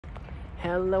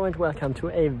Hello and welcome to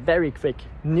a very quick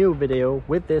new video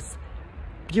with this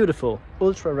beautiful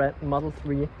ultra red Model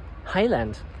 3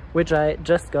 Highland, which I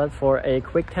just got for a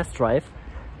quick test drive,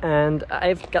 and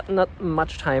I've got not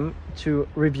much time to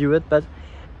review it, but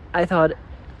I thought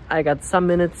I got some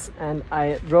minutes and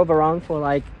I drove around for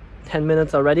like 10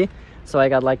 minutes already, so I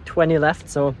got like 20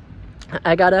 left, so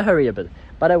I gotta hurry a bit.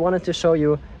 But I wanted to show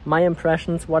you my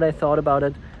impressions, what I thought about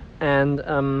it,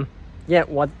 and yeah,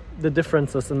 what the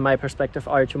differences in my perspective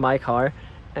are to my car,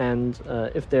 and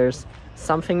if there's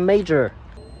something major.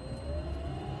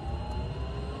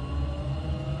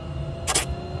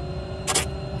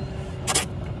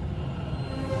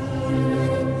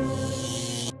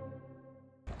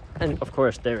 And of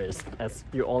course there is, as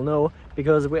you all know,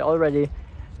 because we already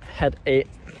had a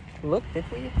look, did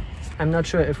we? I'm not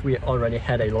sure if we already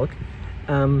had a look,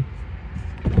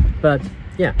 but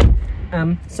yeah,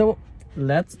 so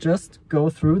let's just go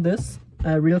through this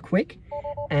real quick,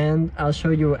 and I'll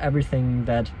show you everything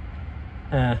that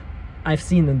I've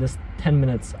seen in this 10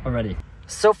 minutes already.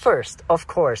 So first, of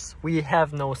course, we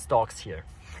have no stocks here,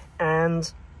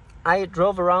 and I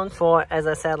drove around for, as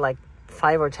I said, like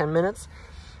 5 or 10 minutes,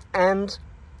 and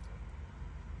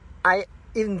I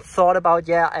even thought about,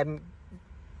 yeah,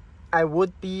 I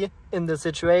would be in the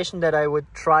situation that I would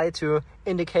try to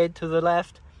indicate to the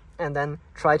left and then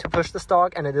try to push the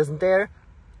stalk, and it isn't there.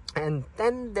 And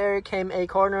then there came a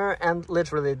corner, and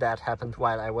literally that happened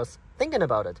while I was thinking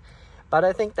about it. But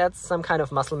I think that's some kind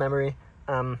of muscle memory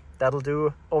that'll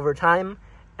do over time.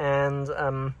 And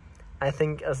I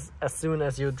think as soon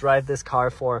as you drive this car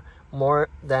for more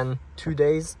than 2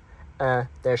 days,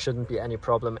 there shouldn't be any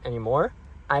problem anymore,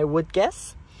 I would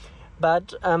guess.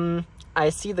 But I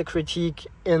see the critique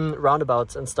in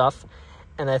roundabouts and stuff,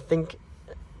 and I think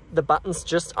the buttons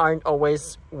just aren't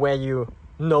always where you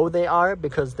know they are,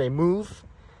 because they move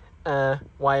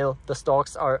while the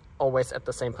stalks are always at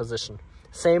the same position.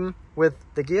 Same with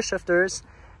the gear shifters.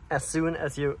 As soon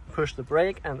as you push the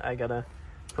brake, and I gotta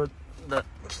put the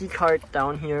key card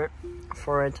down here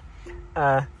for it,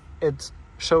 it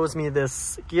shows me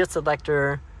this gear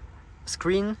selector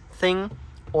screen thing,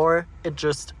 or it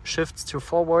just shifts to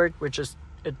forward, which is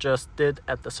it just did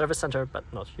at the service center, but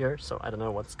not here, so I don't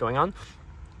know what's going on.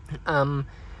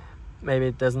 Maybe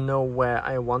it doesn't know where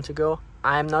I want to go,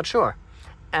 I'm not sure.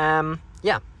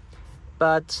 Yeah,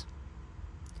 but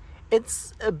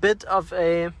it's a bit of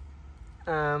a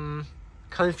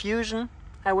confusion,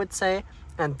 I would say,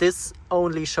 and this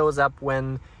only shows up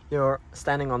when you're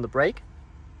standing on the brake,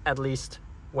 at least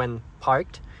when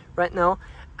parked. Right now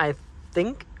I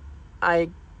think I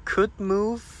could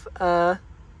move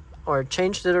or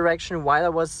change the direction while I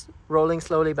was rolling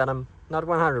slowly, but I'm not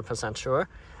 100% sure.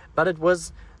 But it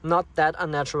was not that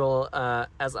unnatural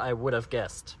as I would have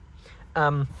guessed.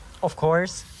 Of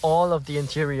course, all of the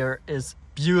interior is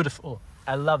beautiful.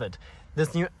 I love it.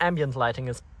 This new ambient lighting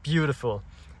is beautiful.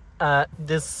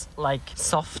 This like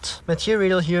soft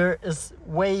material here is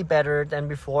way better than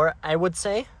before, I would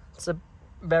say. It's a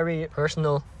very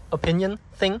personal opinion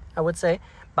thing, I would say,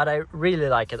 but I really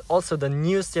like it. Also the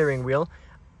new steering wheel,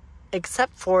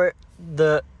 except for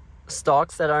the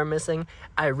stalks that are missing,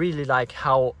 I really like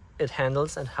how it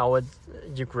handles and how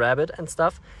you grab it and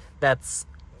stuff. That's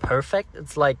perfect.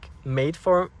 It's like made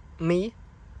for me,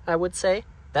 I would say.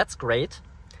 That's great.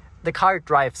 The car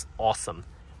drives awesome.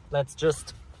 Let's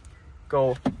just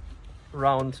go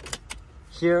around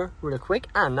here real quick.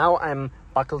 Now I'm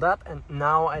buckled up, and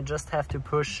now I just have to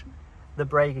push the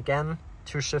brake again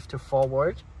to shift to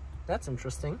forward. That's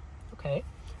interesting. Okay,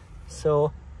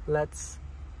 so let's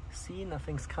see,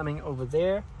 nothing's coming over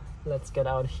there. Let's get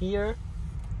out here.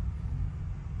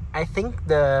 I think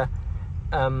the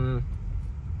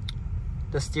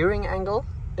steering angle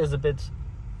is a bit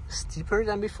steeper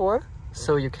than before,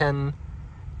 so you can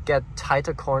get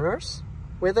tighter corners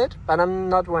with it, but I'm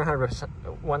not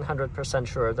 100%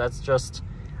 sure. That's just,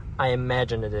 I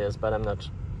imagine it is, but I'm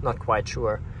not quite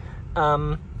sure.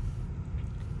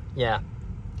 Yeah,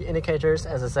 the indicators,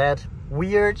 as I said,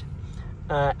 weird.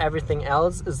 Everything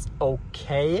else is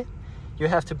okay. You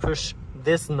have to push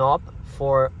this knob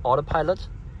for autopilot,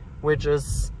 which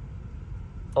is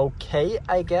okay,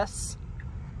 I guess.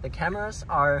 The cameras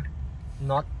are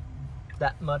not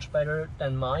that much better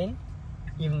than mine,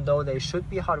 even though they should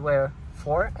be hardware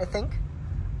 4, I think.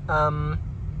 The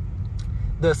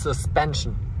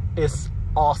suspension is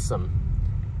awesome.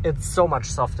 It's so much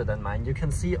softer than mine. You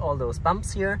can see all those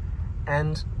bumps here,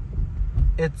 and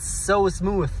it's so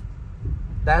smooth.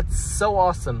 That's so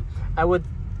awesome. I would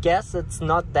guess it's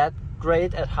not that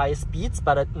great at high speeds,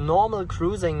 but at normal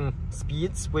cruising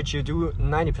speeds, which you do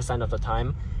 90% of the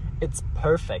time, it's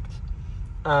perfect.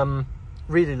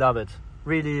 really love it.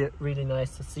 Really, really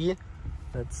nice to see.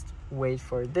 Let's wait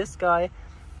for this guy.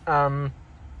 And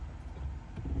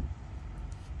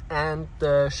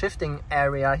the shifting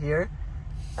area here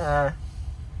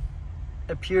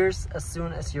appears as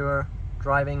soon as you're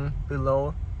driving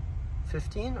below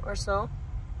 15 or so.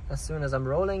 As soon as I'm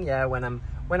rolling, yeah, when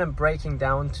I'm braking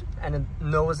down and it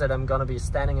knows that I'm gonna be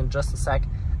standing in just a sec,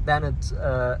 then it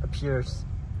appears.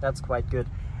 That's quite good.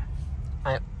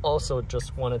 I also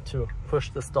just wanted to push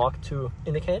the stalk to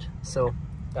indicate, so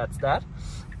that's that.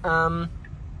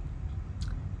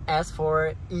 As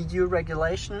for EU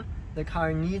regulation, the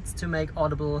car needs to make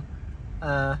audible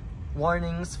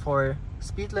warnings for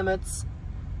speed limits.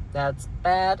 That's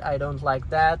bad, I don't like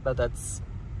that, but that's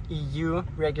EU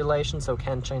regulation, so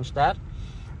can't change that.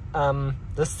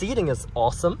 The seating is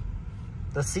awesome.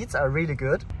 The seats are really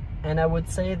good, and I would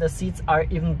say the seats are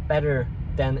even better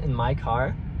than in my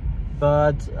car,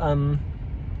 but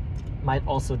might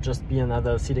also just be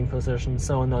another seating position,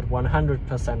 so not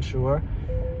 100% sure.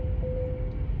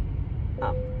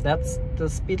 That's the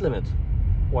speed limit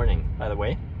warning, by the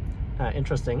way.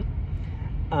 Interesting.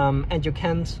 And you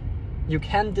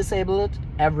can disable it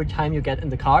every time you get in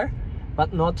the car,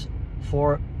 but not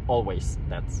for always.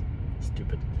 That's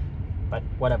stupid, but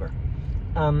whatever.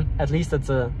 At least it's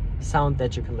a sound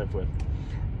that you can live with.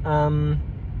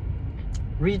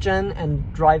 Regen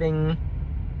and driving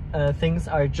things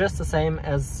are just the same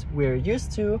as we're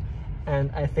used to,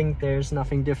 and I think there's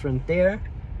nothing different there.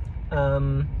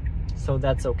 So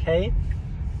that's okay,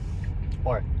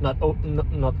 or not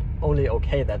only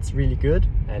okay, that's really good.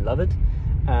 I love it.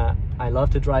 I love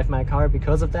to drive my car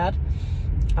because of that.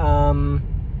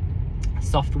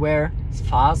 Software is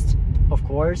fast, of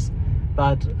course,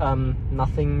 but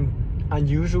nothing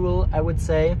unusual, I would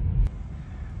say.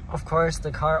 Of course,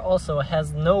 the car also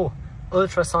has no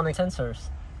ultrasonic sensors,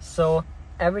 so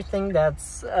everything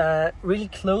that's really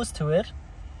close to it,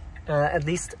 at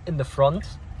least in the front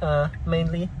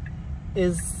mainly,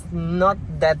 is not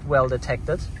that well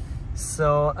detected.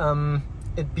 So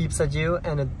it beeps at you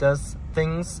and it does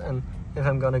things, and if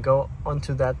I'm gonna go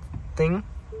onto that thing,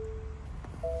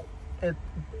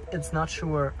 it's not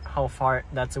sure how far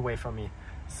that's away from me.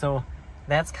 So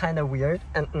that's kind of weird.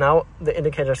 And now the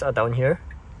indicators are down here.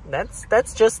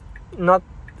 That's just not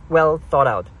well thought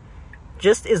out.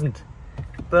 Just isn't.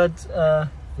 But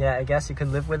yeah, I guess you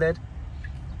can live with it.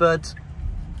 But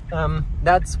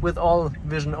that's with all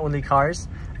vision only cars.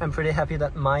 I'm pretty happy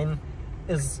that mine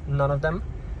is none of them.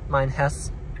 Mine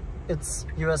has its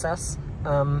USS.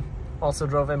 Also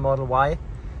drove a Model Y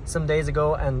some days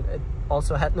ago and it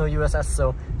also had no USS,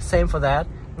 so same for that.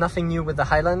 Nothing new with the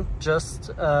Highland, just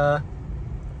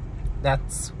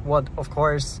that's what, of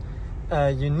course,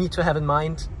 you need to have in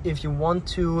mind if you want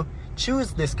to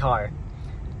choose this car.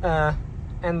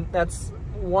 And that's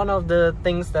one of the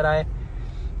things that I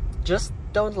just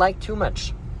don't like too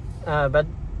much. But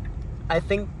I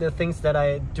think the things that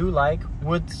I do like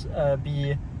would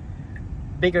be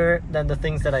bigger than the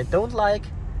things that I don't like,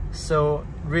 so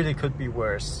really could be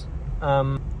worse.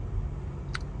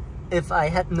 If I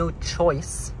had no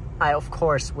choice, I of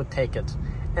course would take it.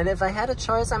 And if I had a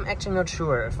choice, I'm actually not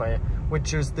sure if I would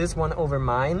choose this one over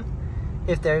mine.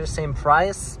 If they're the same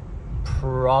price,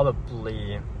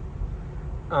 probably.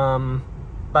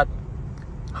 But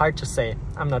hard to say,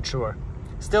 I'm not sure.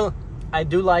 Still, I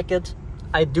do like it.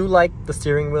 I do like the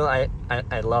steering wheel. I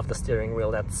love the steering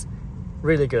wheel. That's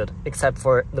really good, except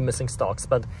for the missing stalks.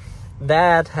 But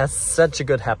that has such a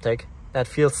good haptic. That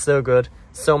feels so good,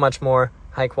 so much more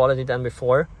high quality than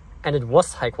before. And it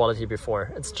was high quality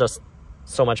before. It's just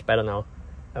so much better now,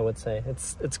 I would say.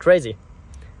 It's crazy.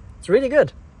 It's really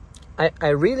good. I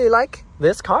really like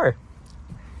this car.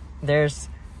 There's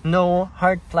no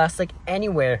hard plastic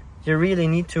anywhere. You really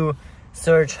need to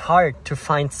search hard to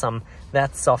find some.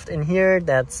 That's soft in here,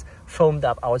 that's foamed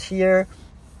up out here,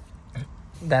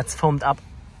 that's foamed up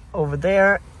over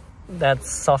there,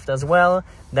 that's soft as well,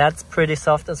 that's pretty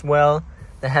soft as well.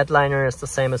 The headliner is the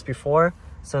same as before,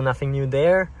 so nothing new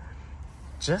there.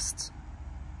 Just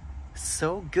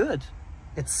so good.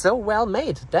 It's so well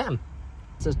made, damn.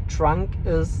 The trunk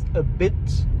is a bit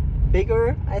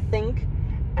bigger, I think,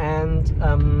 and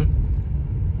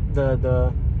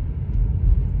the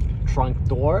trunk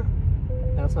door,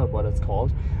 that's not what it's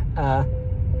called. I'm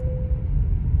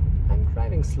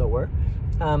driving slower.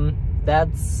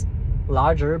 That's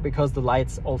larger because the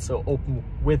lights also open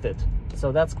with it,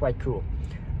 so that's quite cool.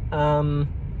 Other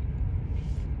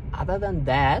than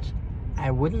that,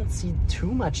 I wouldn't see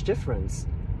too much difference.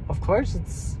 Of course,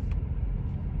 it's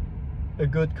a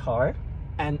good car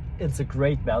and it's a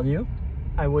great value,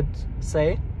 I would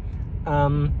say.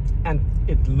 and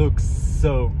it looks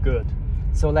so good.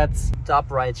 So let's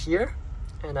stop right here,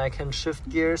 and I can shift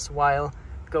gears while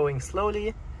going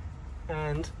slowly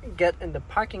and get in the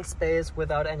parking space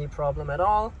without any problem at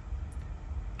all.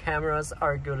 Cameras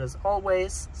are good as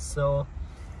always, so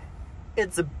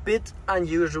it's a bit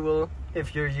unusual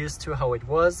if you're used to how it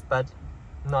was, but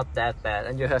not that bad.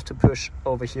 And you have to push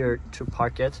over here to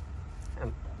park it,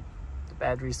 and the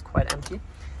battery is quite empty.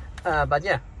 But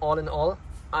yeah, all in all,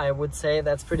 I would say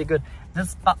that's pretty good.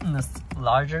 This button is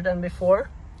larger than before.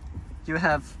 You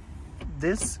have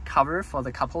this cover for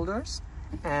the cup holders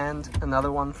and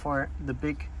another one for the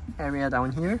big area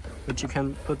down here, which you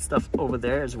can put stuff over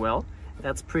there as well.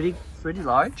 That's pretty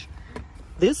large.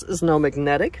 This is now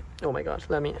magnetic. Oh my god,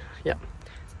 yeah.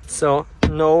 So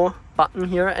no button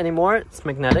here anymore, it's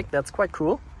magnetic. That's quite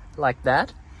cool, like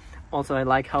that. Also, I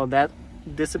like how that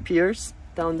disappears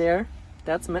down there.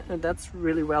 That's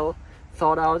really well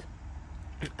thought out.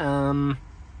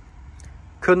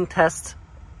 Couldn't test,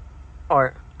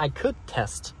 or I could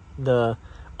test the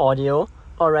audio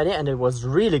already, and it was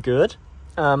really good.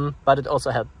 But it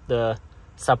also had the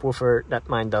subwoofer that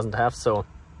mine doesn't have, so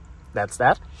that's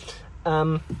that.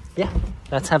 Yeah,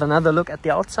 let's have another look at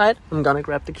the outside. I'm gonna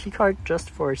grab the keycard just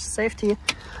for safety.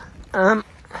 The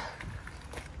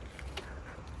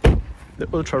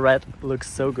ultra red looks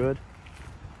so good.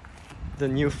 The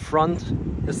new front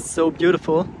is so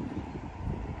beautiful,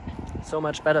 so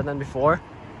much better than before,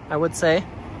 I would say.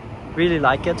 Really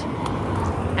like it,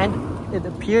 and it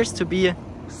appears to be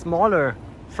smaller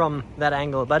from that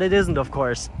angle, but it isn't, of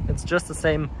course. It's just the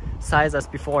same size as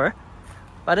before,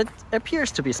 but it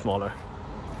appears to be smaller.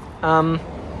 And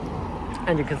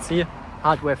you can see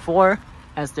hardware 4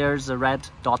 as there's a red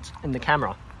dot in the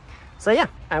camera. So yeah,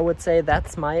 I would say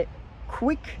that's my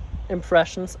quick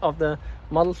impressions of the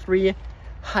Model 3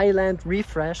 Highland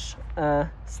Refresh,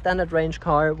 standard range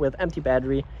car with empty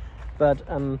battery. But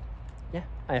yeah,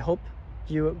 I hope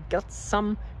you got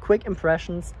some quick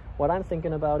impressions, what I'm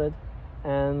thinking about it.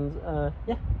 And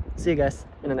yeah, see you guys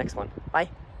in the next one. Bye.